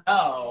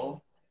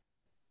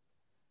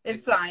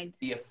 it's signed.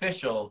 The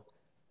official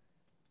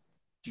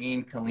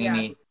Jeanine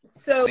Colini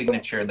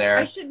signature there.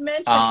 I should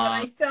mention, when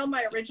I sell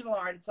my original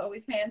art, it's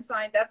always hand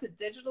signed. That's a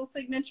digital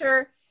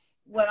signature.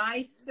 When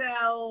I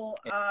sell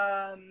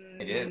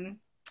it is.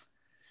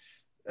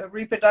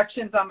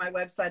 Reproductions on my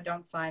website,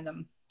 don't sign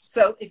them.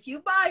 So if you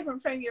buy from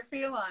Frame Your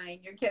Feline,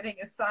 you're getting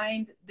a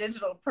signed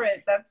digital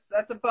print. That's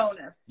a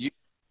bonus.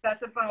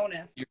 That's a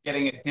bonus. You're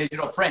getting a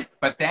digital print.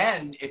 But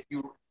then if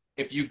you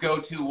go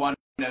to one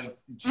of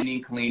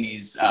Jeanine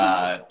Colini's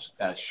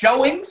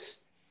showings,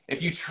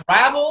 if you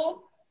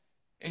travel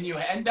and you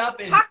end up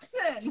in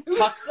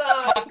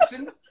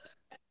Tucson,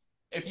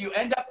 if you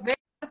end up there,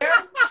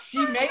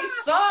 she may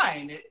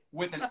sign it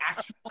with an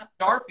actual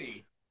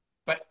Sharpie,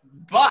 but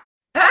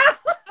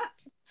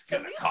it's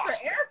gonna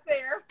cost for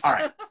airfare. All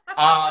right.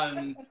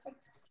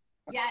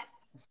 Yeah.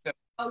 So,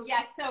 Oh,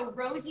 yes. So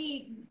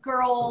Rosie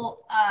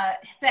Girl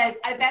says,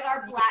 I bet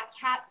our black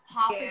cats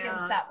pop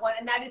against that one.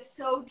 And that is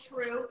so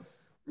true.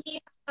 We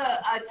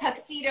have a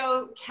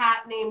tuxedo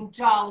cat named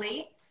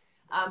Jolly.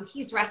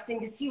 He's resting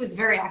because he was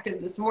very active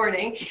this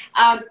morning.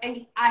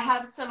 And I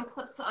have some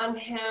clips on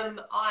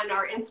him on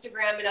our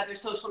Instagram and other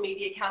social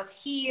media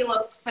accounts. He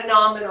looks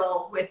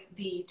phenomenal with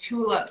the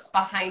tulips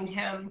behind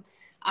him.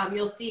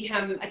 You'll see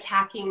him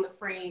attacking the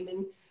frame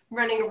and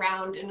running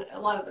around in a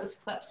lot of those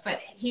clips,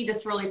 but he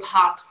just really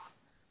pops.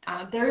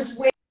 There's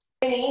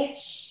Winnie.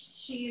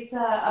 She's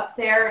up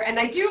there, and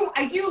I do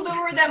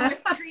lure them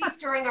with treats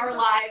during our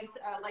lives.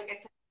 Like I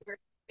said,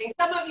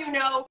 some of you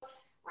know,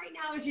 right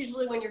now is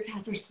usually when your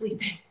cats are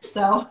sleeping.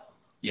 So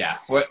yeah,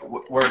 we're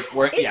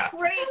yeah.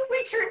 Great.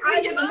 We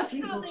give them a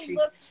few little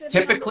treats.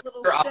 Typically, on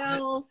the little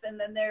shelf, and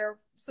then they're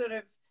sort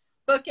of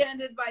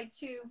bookended by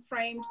two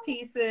framed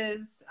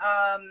pieces.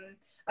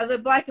 The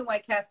black and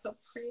white cat's so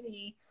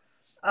pretty.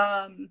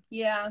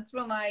 Yeah, it's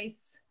real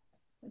nice.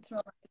 It's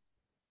real nice.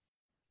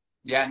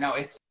 Yeah, no,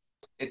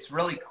 it's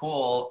really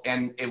cool,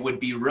 and it would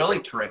be really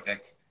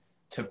terrific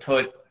to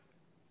put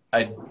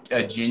a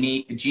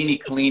Jeanine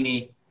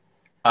Colini.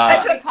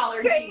 We call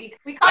her Jeannie.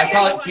 I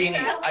call it Jeannie.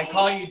 I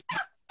call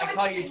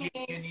you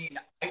Jeanine.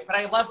 But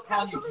I love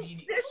calling you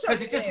Jeannie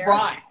because it just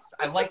rhymes.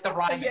 I like the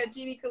rhyme. Yeah,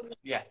 Jeanine Colini.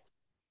 Yeah.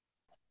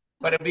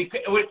 But it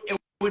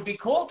would be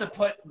cool to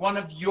put one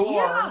of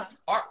your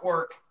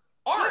art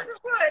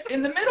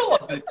in the middle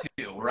of the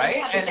two, right?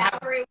 And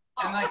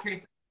like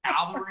a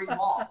gallery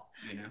wall,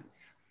 you know.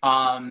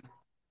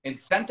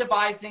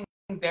 Incentivizing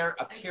their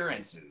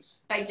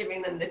appearances by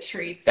giving them the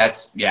treats.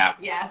 That's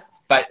Yes.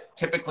 But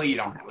typically you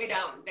don't have. We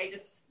don't. They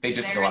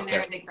just go up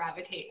there and they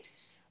gravitate.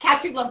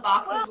 Cats who love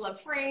boxes love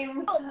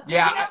frames.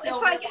 Yeah. You know,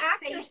 it's like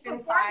actors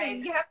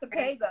performing. You have to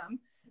pay them.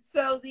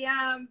 So the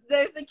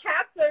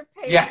cats are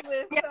paid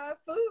with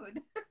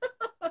food.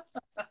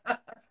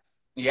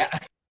 Yeah.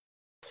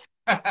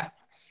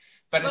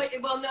 But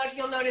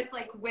you'll notice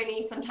like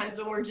Winnie, sometimes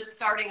when we're just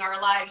starting our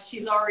lives,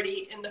 she's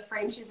already in the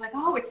frame. She's like,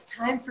 oh, it's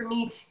time for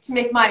me to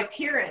make my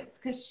appearance.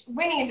 Because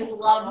Winnie just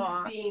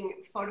loves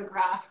being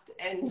photographed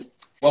and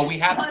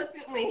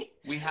constantly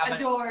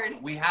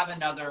adored. We have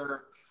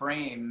another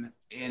frame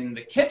in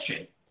the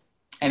kitchen.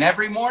 And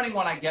every morning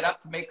when I get up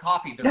to make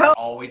coffee, there's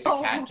always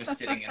a cat just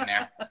sitting in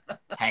there,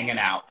 hanging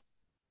out.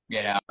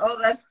 You know? Oh,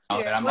 that's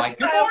cute. And I'm what like,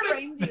 good morning.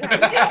 Frame do you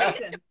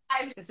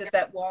have? Is it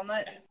that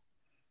walnut?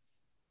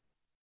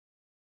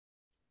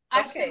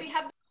 Actually, we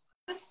have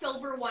the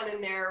silver one in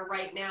there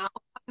right now.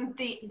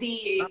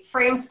 The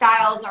frame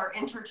styles are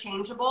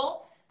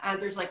interchangeable.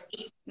 There's like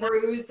 8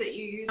 screws that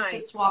you use to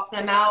swap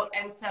them out.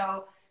 And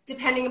so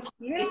depending upon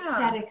the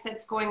aesthetic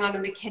that's going on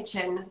in the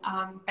kitchen.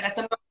 But at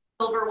the moment,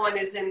 the silver one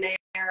is in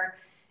there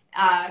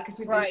because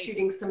we've been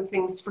shooting some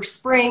things for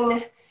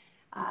spring.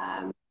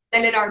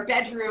 Then in our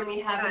bedroom, we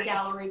have a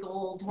gallery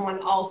gold one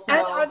also.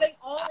 And are they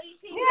all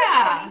 18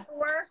 by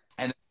 24?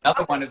 And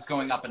another one is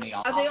going up in the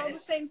office. Are they all the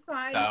same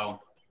size? So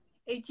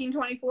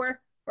 1824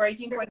 or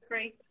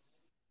 1823?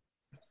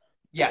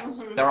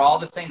 Yes, they're all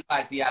the same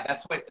size. Yeah,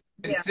 that's what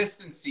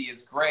consistency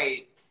is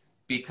great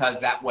because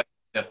that way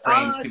the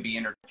frames can be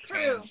interchanged.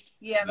 True.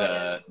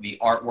 Yeah, the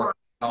artwork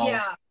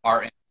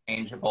are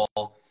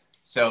interchangeable.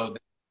 So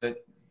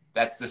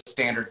that's the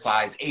standard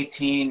size,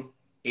 18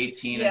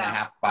 and a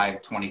half by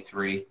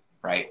 23,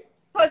 right?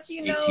 Plus,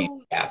 you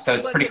 18. know, so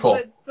it's pretty cool.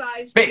 Good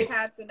size for the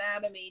cat's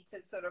anatomy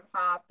to sort of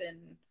hop and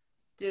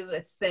do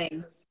its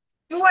thing.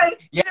 You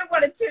don't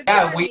want it too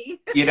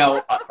tiny.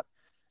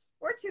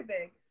 We're too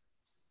big.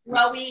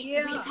 Well,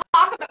 we've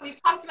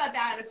talked about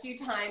that a few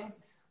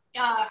times.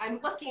 I'm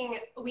looking,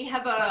 we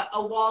have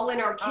a wall in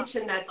our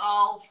kitchen that's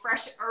all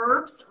fresh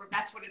herbs, or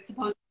that's what it's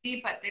supposed to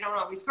be, but they don't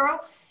always grow.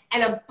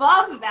 And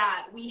above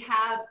that, we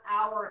have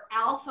our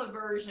alpha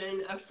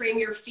version of Frame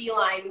Your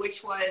Feline,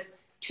 which was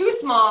too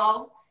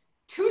small,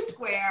 too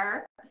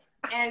square,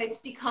 and it's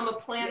become a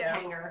plant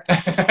hanger.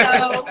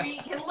 So we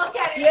can look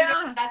at it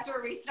and that's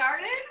where we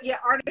started. Yeah,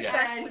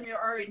 artifacts from your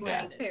origin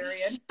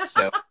period.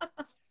 So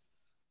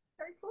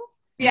very cool.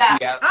 Yeah.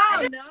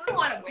 Oh, no. I don't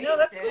want to waste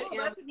that's it. Cool.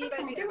 That's a neat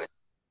idea.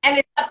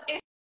 And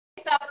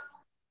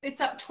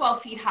it's up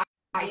 12 feet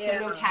high, so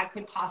no cat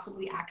could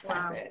possibly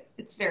access it.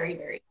 It's very,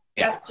 very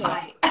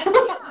high.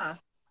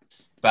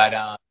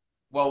 But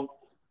well,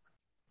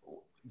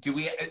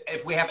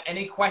 if we have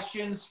any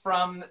questions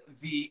from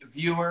the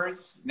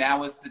viewers,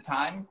 now is the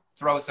time.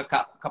 Throw us a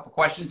couple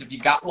questions. If you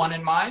got one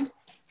in mind,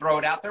 throw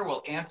it out there.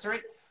 We'll answer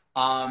it.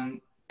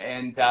 And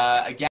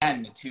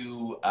again,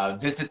 to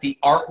visit the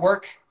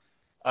artwork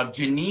of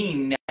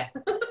Jeanine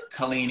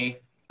Colini,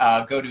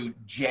 go to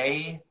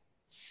JC,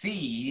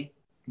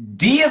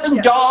 D as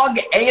in dog,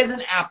 A as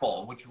in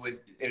apple, which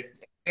it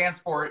stands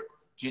for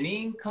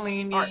Jeanine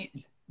Colini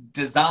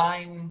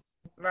Design.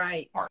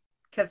 Right. Art.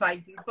 Because I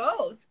do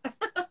both.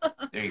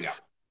 There you go.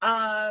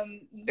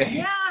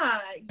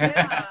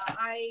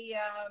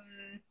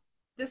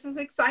 This is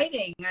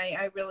exciting.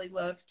 I really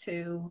love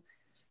to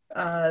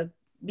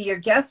be your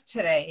guest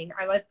today.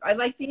 I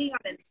like being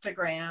on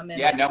Instagram, and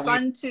Yeah, it's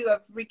fun to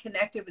have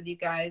reconnected with you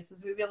guys.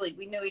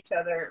 We knew each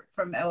other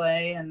from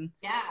LA, and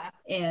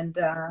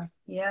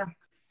yeah.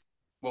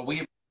 Well,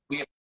 we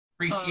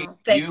appreciate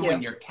you.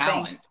 and your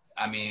talent. Thanks.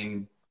 I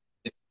mean,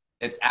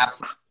 it's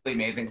absolutely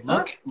amazing.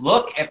 Look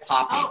at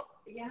Poppy. Oh,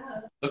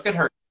 yeah. Look at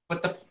her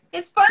with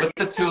it's fun with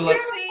the tulips.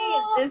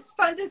 It's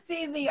fun to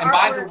see the and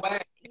artwork by the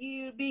way,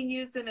 you being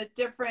used in a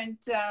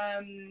different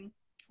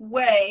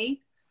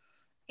way,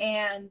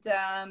 and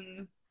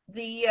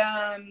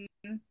the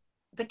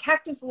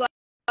cactus love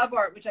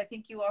art, which I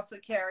think you also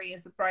carry,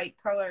 is a bright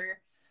color.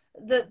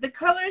 The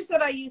colors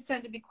that I use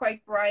tend to be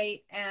quite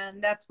bright,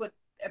 and that's what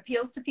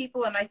appeals to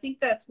people, and I think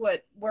that's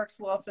what works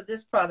well for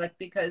this product,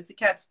 because the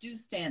cats do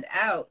stand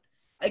out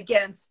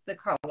against the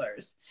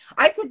colors.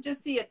 I could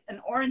just see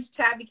an orange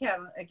tabby cat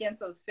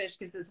against those fish,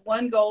 because there's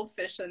one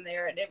goldfish in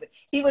there, and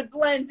he would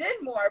blend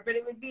in more, but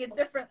it would be a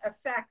different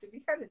effect. It'd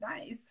be kind of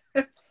nice.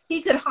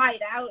 He could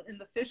hide out in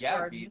the fish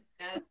garden.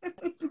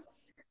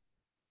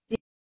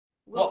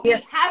 Well, we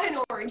have an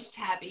orange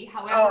tabby.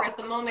 However, at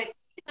the moment,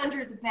 he's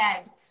under the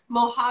bed.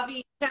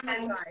 Mojave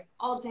spends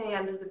all day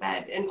under the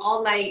bed and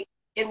all night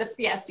in the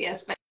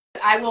yes. But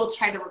I will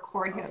try to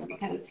record him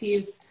because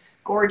he's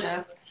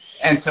gorgeous.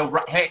 And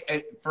so,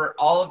 hey, for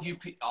all of you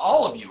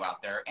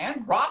out there,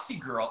 and Rossi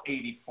Girl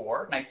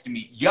 84, nice to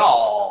meet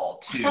y'all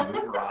too,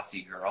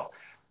 Rossi Girl.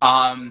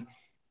 On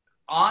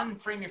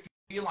Frame Your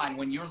Feline,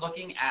 when you're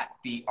looking at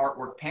the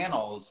artwork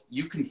panels,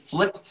 you can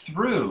flip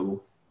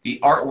through the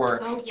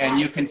artwork and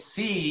you can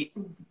see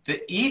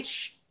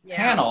each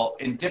panel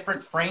in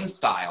different frame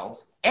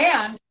styles,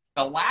 and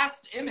the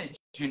last image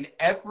in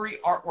every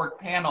artwork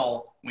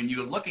panel, when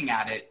you're looking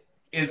at it,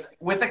 is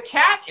with a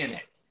cat in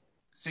it.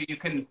 So you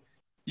can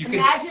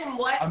imagine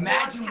what a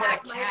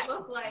cat might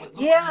look like.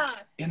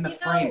 In the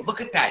frame.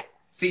 Look at that.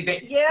 See,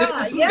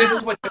 this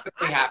is what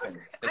typically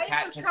happens. I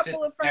have a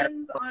couple of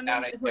friends who are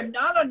not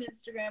on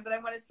Instagram, but I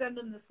want to send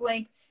them this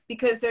link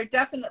because they're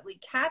definitely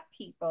cat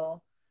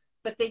people,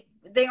 but they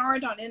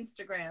aren't on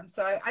Instagram.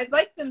 So I'd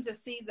like them to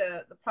see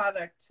the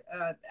product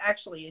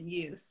actually in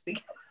use,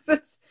 because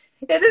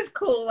it is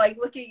cool. Like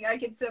I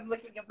can see them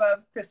looking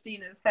above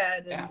Christina's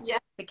head, and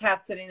the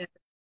cat sitting in the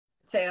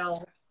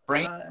tail.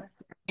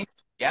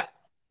 Yeah.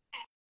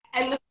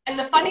 And the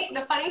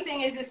funny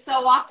thing is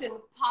so often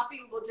Poppy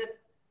will just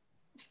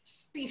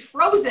be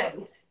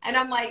frozen, and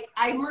I'm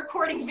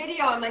recording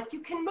video. I'm like,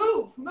 you can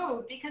move,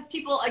 because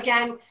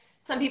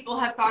some people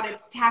have thought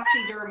it's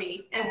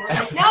taxidermy, and we're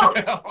like, no,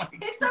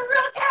 it's a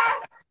real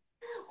cat,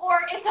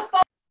 or it's a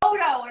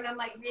photo, and I'm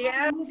like,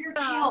 move your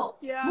tail,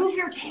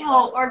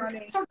 or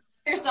sort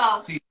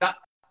yourself. See,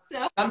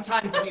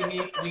 sometimes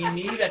we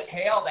need a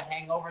tail to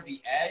hang over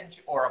the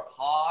edge, or a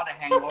paw to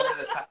hang over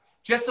the side,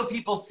 just so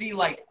people see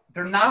like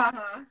they're not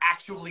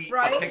actually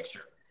a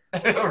picture,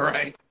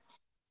 right?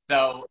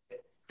 So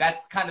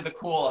that's kind of the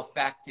cool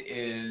effect,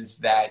 is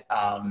that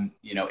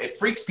it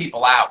freaks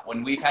people out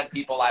when we've had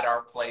people at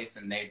our place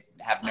and they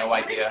have no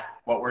idea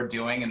what we're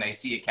doing, and they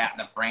see a cat in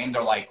the frame.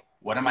 They're like,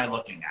 "What am I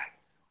looking at?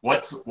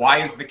 Why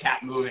is the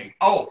cat moving?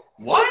 Oh,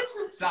 what?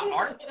 It's not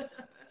art."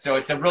 So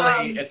it's a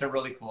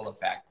really cool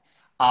effect.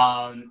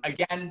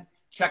 Again,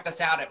 check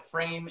us out at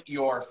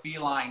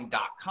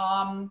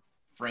frameyourfeline.com.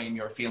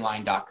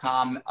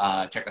 frameyourfeline.com.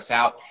 Check us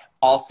out.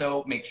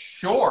 Also, make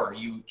sure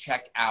you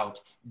check out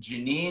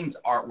Jeanine's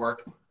artwork.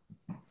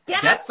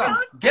 Get a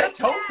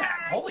tote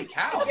bag. Holy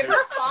cow.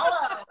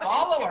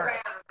 Follow her.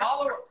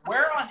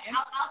 Where on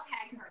Instagram? I'll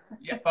tag her.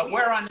 Yeah, but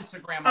where on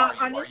Instagram are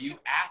you? Are you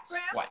at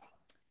what?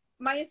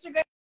 My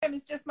Instagram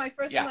is just my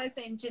first and last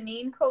name,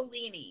 Jeanine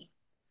Colini.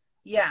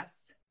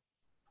 Yes.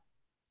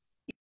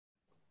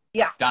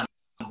 Yeah. Done.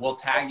 We'll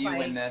tag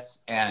you in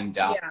this, and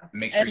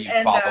make sure you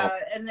follow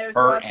and there's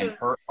her lots and of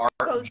her art.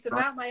 Posts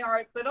about my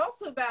art, but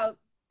also about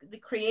the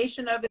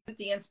creation of it,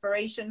 the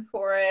inspiration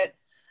for it,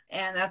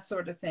 and that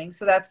sort of thing.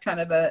 So that's kind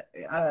of a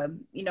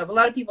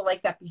lot of people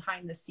like that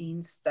behind the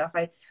scenes stuff.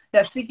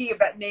 Speaking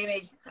about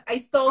naming, I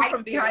stole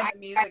from behind the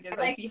music. It's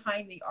like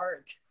behind the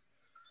art.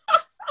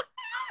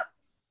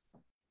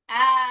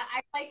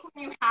 I like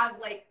when you have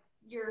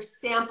your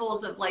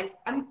samples of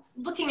I'm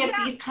looking at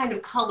these kind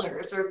of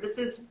colors, or this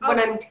is what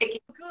I'm picking.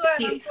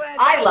 Good.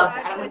 I love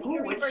that. I'm like,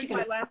 what's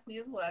my last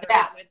newsletter,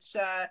 which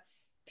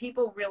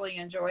people really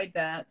enjoyed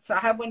that. So I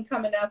have one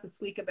coming out this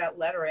week about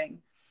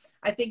lettering.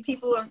 I think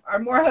people are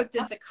more hooked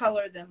into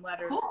color than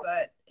letters,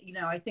 but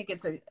I think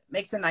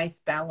makes a nice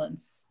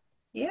balance.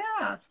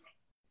 Yeah.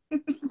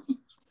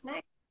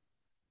 Nice.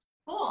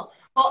 Cool.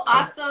 Well,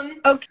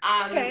 awesome.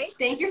 Okay.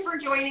 Thank you for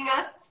joining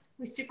us.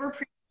 We super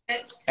appreciate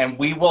it. And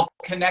we will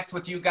connect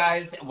with you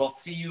guys. We'll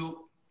see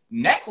you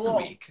next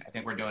week. I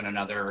think we're doing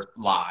another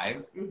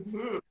live.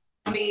 Mm-hmm.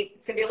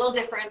 It's going to be a little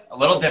different.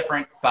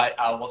 But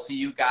we'll see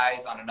you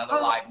guys on another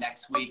live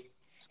next week.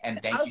 And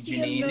thank you,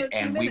 Jeanine.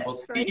 And we will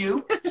see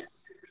you.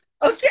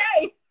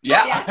 Okay.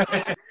 Yeah.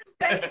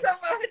 Thanks so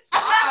much.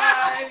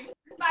 Bye.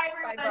 Bye,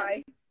 everyone.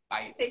 Bye.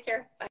 Bye. Take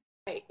care.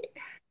 Bye.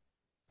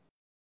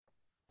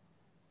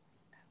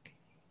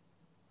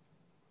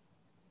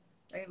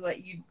 I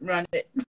let you run it.